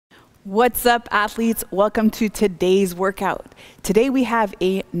What's up, athletes? Welcome to today's workout. Today we have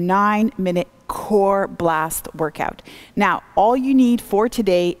a 9-minute core blast workout. Now, all you need for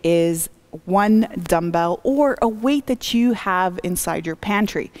today is one dumbbell or a weight that you have inside your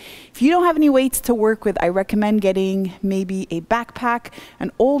pantry. If you don't have any weights to work with, I recommend getting maybe a backpack,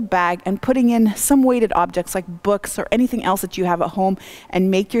 an old bag, and putting in some weighted objects like books or anything else that you have at home,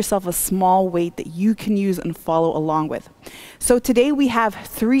 and make yourself a small weight that you can use and follow along with. So today we have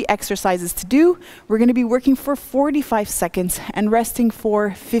 3 exercises to do. We're going to be working for 45 seconds and resting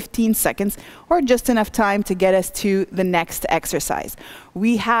for 15 seconds, or just enough time to get us to the next exercise.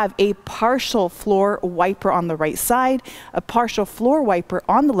 We have a partial floor wiper on the right side, a partial floor wiper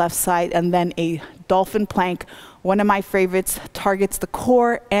on the left side, and then a dolphin plank. One of my favorites, targets the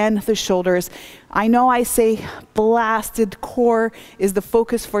core and the shoulders. I know I say blasted core is the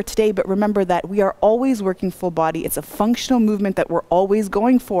focus for today, but remember that we are always working full body. It's a functional movement that we're always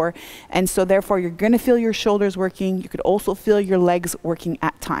going for. And so therefore you're gonna feel your shoulders working. You could also feel your legs working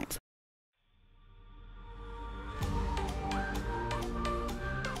at times.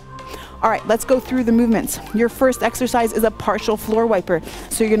 All right, let's go through the movements. Your first exercise is a partial floor wiper.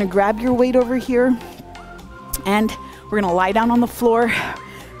 So you're gonna grab your weight over here, and we're gonna lie down on the floor,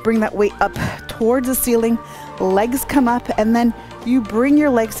 bring that weight up towards the ceiling, legs come up, and then you bring your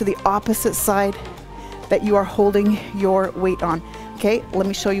legs to the opposite side that you are holding your weight on. Okay, let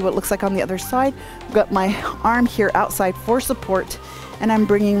me show you what it looks like on the other side. I've got my arm here outside for support, and I'm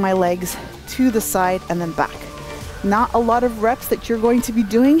bringing my legs to the side and then back. Not a lot of reps that you're going to be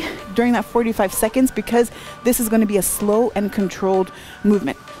doing during that 45 seconds because this is going to be a slow and controlled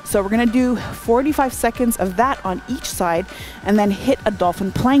movement. So we're going to do 45 seconds of that on each side and then hit a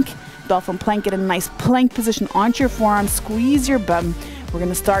dolphin plank. Dolphin plank, get a nice plank position onto your forearm, squeeze your bum. We're going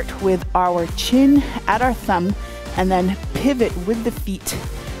to start with our chin at our thumb and then pivot with the feet,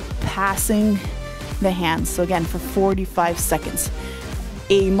 passing the hands. So again, for 45 seconds.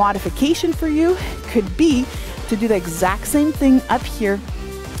 A modification for you could be to do the exact same thing up here.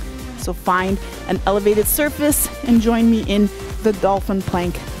 So find an elevated surface and join me in the dolphin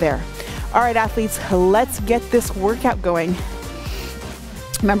plank there. All right, athletes, let's get this workout going.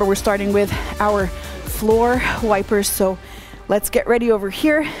 Remember, we're starting with our floor wipers. So let's get ready over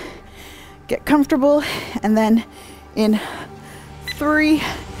here, get comfortable, and then in 3,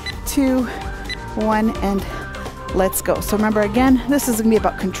 2, 1, and let's go. So remember, again, this is gonna be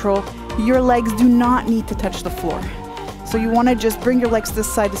about control. Your legs do not need to touch the floor. So you wanna just bring your legs to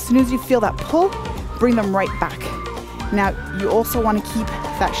this side. As soon as you feel that pull, bring them right back. Now, you also wanna keep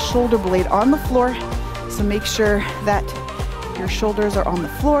that shoulder blade on the floor. So make sure that your shoulders are on the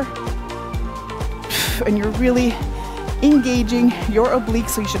floor and you're really engaging your obliques.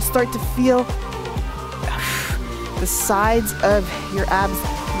 So you should start to feel the sides of your abs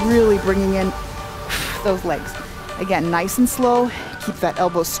really bringing in those legs. Again, nice and slow. Keep that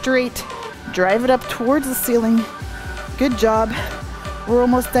elbow straight. Drive it up towards the ceiling. Good job. We're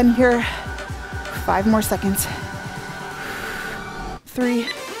almost done here. 5 more seconds. 3,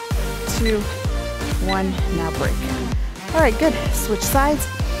 2, 1. Now break. All right, good. Switch sides.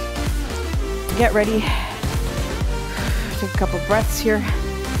 Get ready. Take a couple breaths here.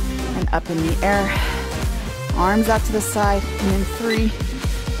 And up in the air. Arms out to the side. And in 3,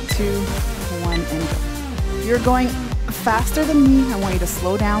 2, 1, and go. If you're going faster than me, I want you to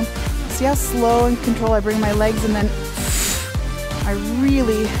slow down. See how slow and control I bring my legs, and then I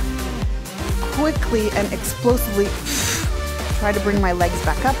really quickly and explosively try to bring my legs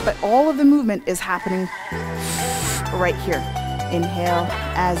back up, but all of the movement is happening right here. Inhale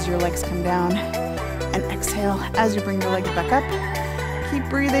as your legs come down, and exhale as you bring your legs back up. Keep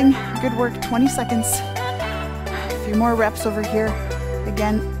breathing. Good work. 20 seconds. A few more reps over here.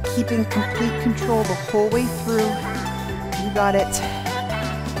 Again, keeping complete control the whole way through. You got it.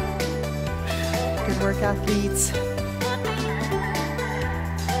 Good work, athletes.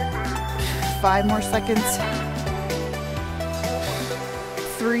 5 more seconds.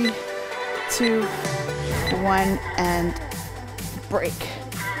 3, 2, 1, and break.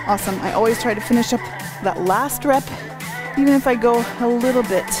 Awesome. I always try to finish up that last rep, even if I go a little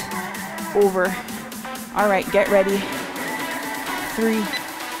bit over. All right, get ready. 3,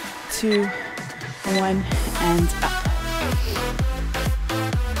 2, 1, and up.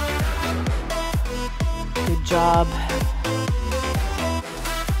 Good job.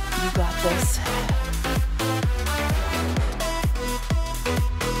 You got this.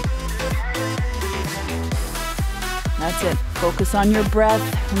 That's it. Focus on your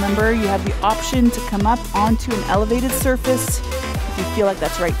breath. Remember, you have the option to come up onto an elevated surface if you feel like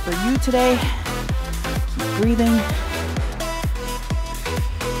that's right for you today. Keep breathing.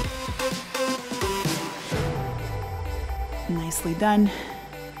 Nicely done.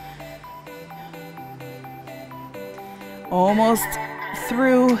 Almost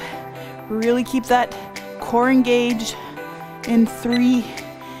through. Really keep that core engaged. In 3,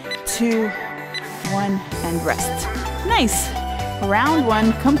 2, 1, and rest. Nice. Round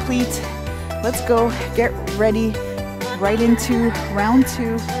 1 complete. Let's go get ready right into round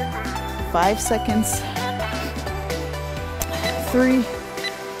 2. 5 seconds. 3,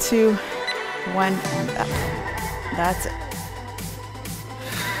 2, 1, and up. That's it.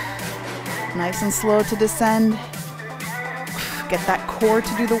 Nice and slow to descend. Get that core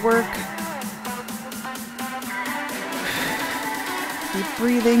to do the work. Keep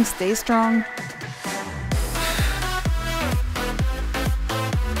breathing, stay strong.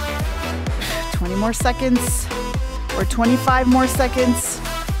 20 more seconds, or 25 more seconds.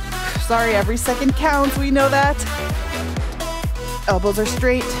 Sorry, every second counts, we know that. Elbows are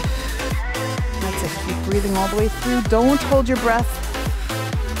straight. That's it, keep breathing all the way through. Don't hold your breath.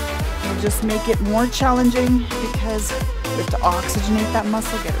 You'll just make it more challenging because you have to oxygenate that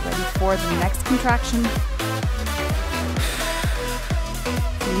muscle, get it ready for the next contraction.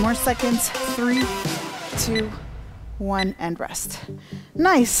 3 more seconds, 3, 2, 1, and rest.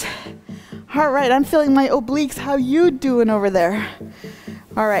 Nice. All right, I'm feeling my obliques. How you doing over there?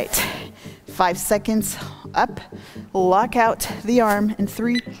 All right, 5 seconds, up, lock out the arm, in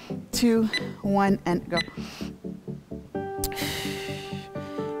 3, 2, 1, and go.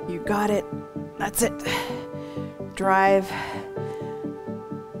 You got it, that's it. Drive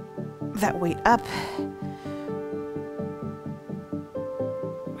that weight up.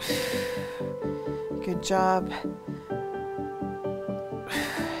 Good job.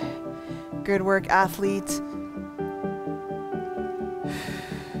 Good work, athlete.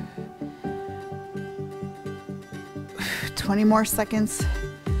 Twenty more seconds.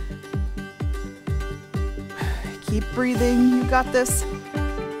 Keep breathing, you got this.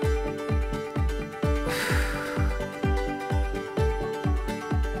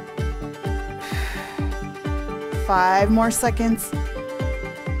 Five more seconds.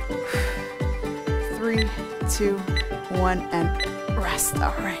 3, 2, 1, and rest.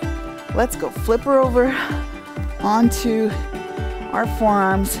 All right, let's go flip her over onto our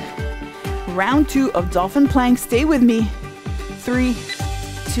forearms. Round 2 of Dolphin Plank. Stay with me. 3,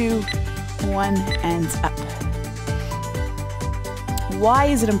 2, 1, and up. Why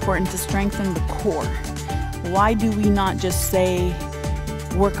is it important to strengthen the core? Why do we not just say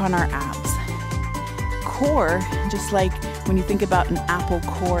work on our abs? Core, just like when you think about an apple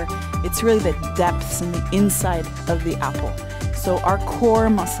core, it's really the depths and the inside of the apple. So our core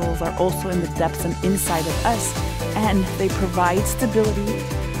muscles are also in the depths and inside of us, and they provide stability.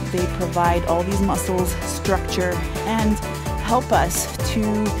 They provide all these muscles structure and help us to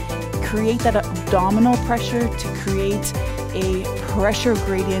create that abdominal pressure, to create a pressure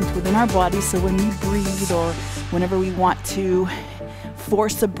gradient within our body. So when we breathe or whenever we want to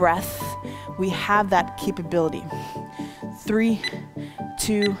force a breath, we have that capability. 3,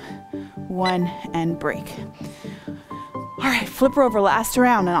 2, 1, and break. All right, flip her over, last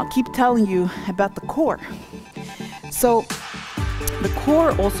round, and I'll keep telling you about the core. So the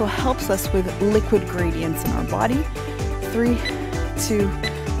core also helps us with liquid gradients in our body. 3, 2,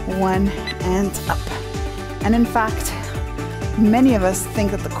 1, and up. And in fact, many of us think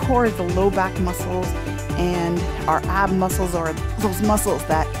that the core is the low back muscles and our ab muscles are those muscles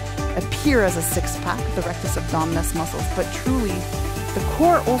that appear as a six-pack, the rectus abdominis muscles, but truly the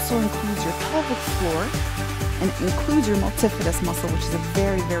core also includes your pelvic floor and it includes your multifidus muscle, which is a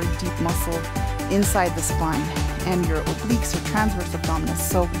very, very deep muscle inside the spine, and your obliques or transverse abdominis.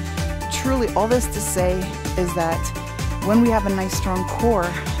 So truly all this to say is that when we have a nice strong core,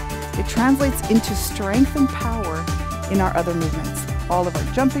 it translates into strength and power in our other movements. All of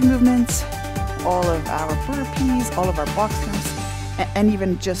our jumping movements, all of our burpees, all of our box jumps, and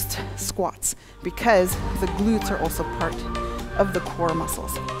even just squats, because the glutes are also part of the core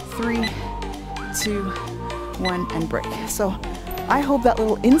muscles. 3, 2, 1, and break. So I hope that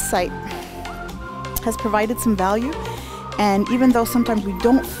little insight has provided some value. And even though sometimes we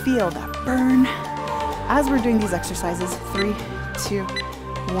don't feel that burn as we're doing these exercises, 3, 2,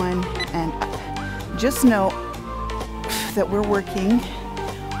 1, and up. Just know that we're working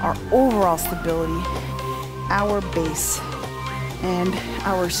our overall stability, our base, and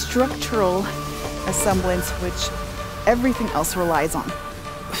our structural assemblance, which everything else relies on.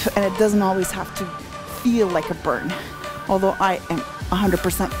 And it doesn't always have to feel like a burn, although I am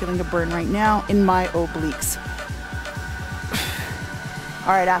 100% feeling a burn right now in my obliques.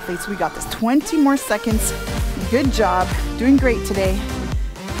 All right, athletes, we got this. 20 more seconds. Good job. Doing great today.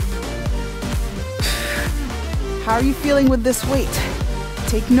 How are you feeling with this weight?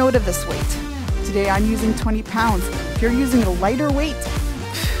 Take note of this weight. Today I'm using 20 pounds. If you're using a lighter weight,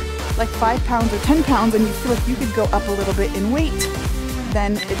 like 5 pounds or 10 pounds, and you feel like you could go up a little bit in weight,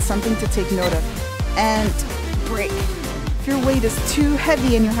 then it's something to take note of. And break. If your weight is too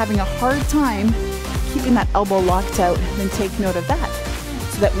heavy and you're having a hard time keeping that elbow locked out, then take note of that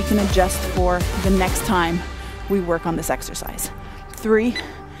so that we can adjust for the next time we work on this exercise. 3,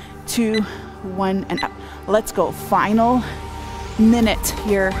 2, 1, and up. Let's go. Final minute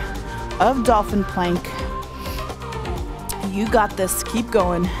here of Dolphin Plank. You got this. Keep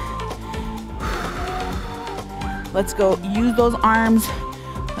going. Let's go. Use those arms.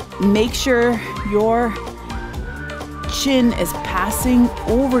 Make sure your chin is passing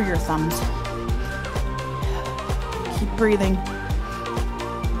over your thumbs. Keep breathing.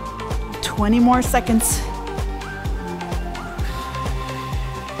 20 more seconds.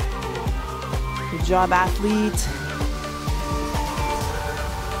 Good job, athlete.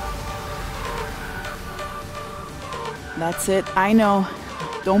 That's it. I know.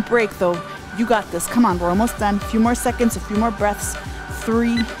 Don't break though. You got this. Come on, we're almost done. A few more seconds, a few more breaths.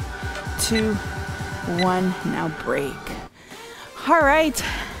 3, 2, 1. Now break. All right.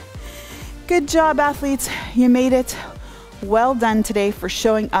 Good job, athletes. You made it. Well done today for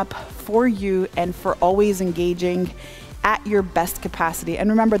showing up for you and for always engaging at your best capacity.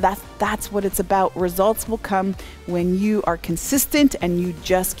 And remember, that's what it's about. Results will come when you are consistent and you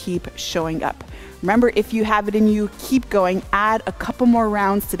just keep showing up. Remember, if you have it in you, keep going. Add a couple more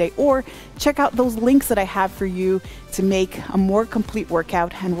rounds today, or check out those links that I have for you to make a more complete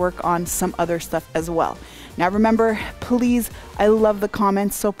workout and work on some other stuff as well. Now remember, please, I love the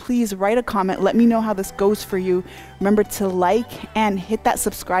comments, so please write a comment. Let me know how this goes for you. Remember to like and hit that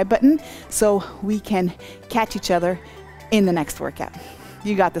subscribe button so we can catch each other in the next workout.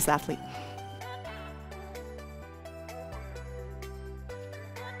 You got this, athlete.